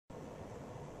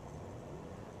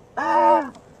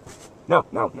No,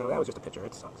 that was just a picture.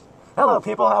 It sucks. Hello,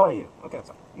 people, how are you? Okay,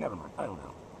 that's never mind. I don't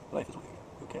know. Life is weird.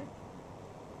 Okay?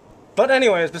 But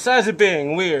anyways, besides it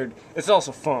being weird, it's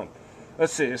also fun.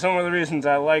 Let's see, some of the reasons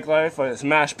I like life is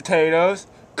mashed potatoes,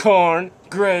 corn,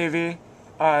 gravy.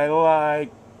 I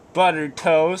like buttered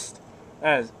toast,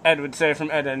 as Ed would say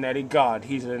from Ed and Eddie. God,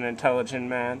 he's an intelligent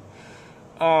man.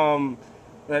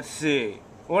 Let's see.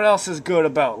 What else is good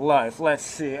about life? Let's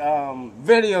see.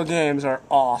 Video games are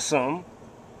awesome.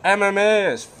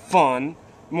 MMA is fun.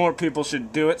 More people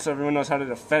should do it so everyone knows how to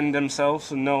defend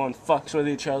themselves and no one fucks with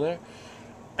each other.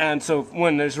 And so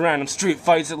when there's random street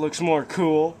fights, it looks more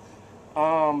cool.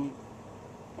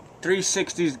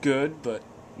 360 is good, but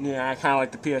yeah, I kind of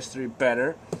like the PS3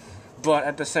 better. But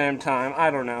at the same time, I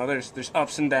don't know. There's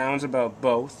ups and downs about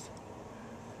both.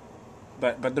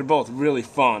 But they're both really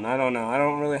fun. I don't know. I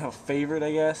don't really have a favorite,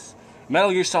 I guess.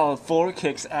 Metal Gear Solid 4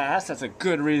 kicks ass. That's a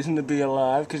good reason to be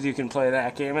alive, because you can play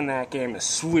that game, and that game is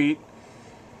sweet.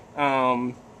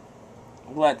 Let's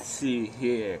see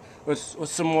here.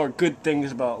 What's some more good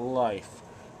things about life?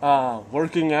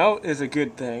 Working out is a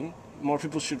good thing. More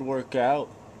people should work out.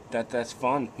 That's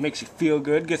fun. Makes you feel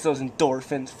good. Gets those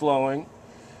endorphins flowing.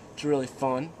 It's really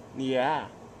fun. Yeah.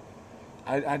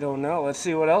 I don't know. Let's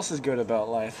see what else is good about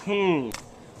life.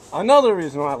 Another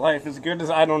reason why life is good is,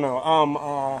 I don't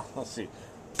know. Let's see.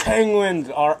 Penguins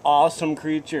are awesome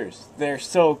creatures. They're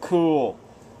so cool.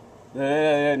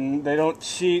 They don't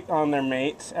cheat on their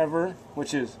mates ever,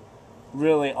 which is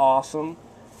really awesome.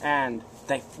 And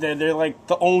they're like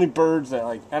the only birds that,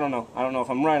 like, I don't know if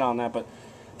I'm right on that, but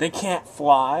they can't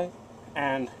fly,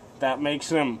 and that makes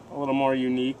them a little more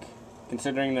unique,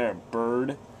 considering they're a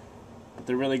bird, but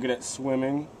they're really good at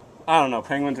swimming. I don't know,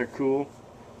 penguins are cool.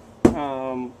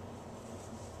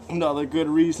 Another good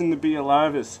reason to be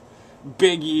alive is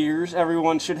big ears.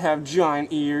 Everyone should have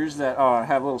giant ears that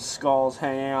have little skulls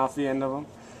hanging off the end of them.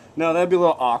 No, that'd be a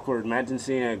little awkward. Imagine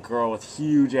seeing a girl with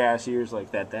huge ass ears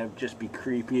like that. That'd just be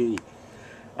creepy.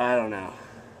 I don't know.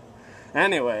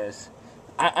 Anyways,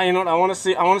 you know what I want to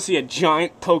see? I want to see a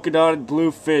giant polka dotted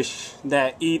blue fish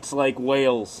that eats like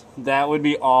whales. That would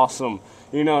be awesome.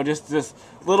 You know, just this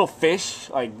little fish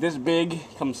like this big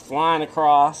comes flying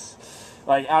across,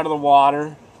 like out of the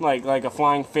water, like a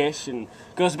flying fish, and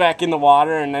goes back in the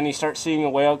water, and then you start seeing a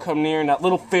whale come near, and that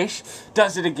little fish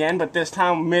does it again, but this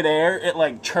time mid-air, it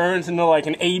like turns into like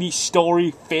an 80-story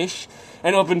fish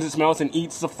and opens its mouth and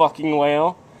eats the fucking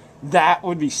whale. That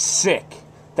would be sick.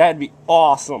 That'd be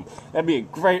awesome. That'd be a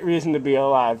great reason to be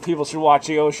alive. People should watch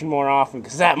the ocean more often,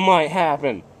 because that might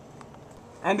happen.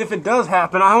 And if it does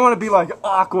happen, I want to be like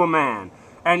Aquaman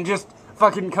and just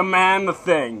fucking command the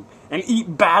thing and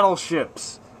eat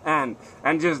battleships and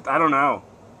just, I don't know,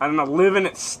 live in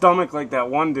its stomach like that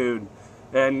one dude,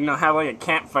 and, you know, have like a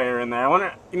campfire in there. I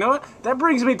wonder, you know what? That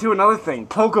brings me to another thing.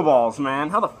 Pokeballs, man.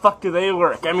 How the fuck do they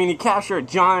work? I mean, you capture a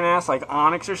giant ass like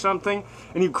Onyx or something,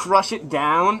 and you crush it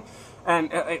down,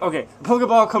 and, okay, the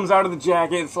Pokeball comes out of the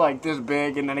jacket, it's like this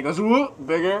big, and then it goes, whoop,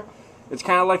 bigger. It's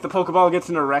kind of like the Pokeball gets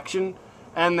an erection,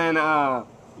 and then,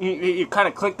 you kind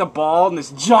of click the ball, and this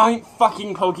giant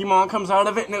fucking Pokemon comes out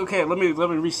of it. And okay, let me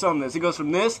resum this. It goes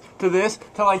from this to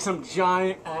like some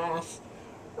giant ass,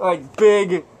 like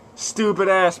big, stupid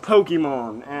ass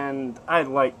Pokemon. And I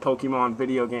like Pokemon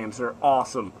video games. They're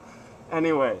awesome.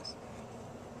 Anyways,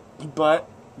 but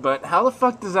how the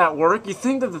fuck does that work? You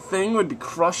think that the thing would be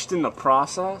crushed in the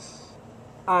process?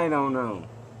 I don't know.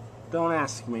 Don't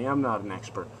ask me. I'm not an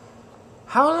expert.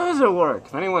 How does it work?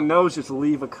 If anyone knows, just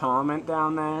leave a comment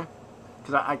down there.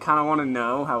 Because I kind of want to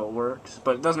know how it works.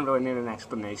 But it doesn't really need an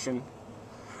explanation.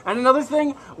 And another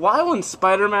thing, why when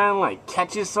Spider-Man, like,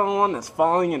 catches someone that's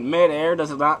falling in mid-air, does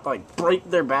it not, like,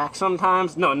 break their back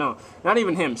sometimes? No, not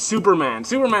even him. Superman.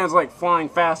 Superman's, like, flying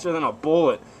faster than a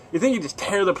bullet. You think you just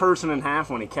tear the person in half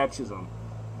when he catches them.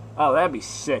 Oh, that'd be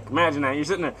sick. Imagine that. You're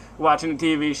sitting there watching a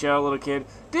TV show, little kid.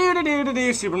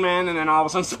 Do-do-do-do-do, Superman, and then all of a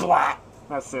sudden, splat!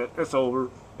 That's it. It's over.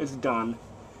 It's done.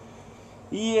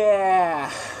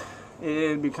 Yeah.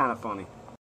 It'd be kind of funny.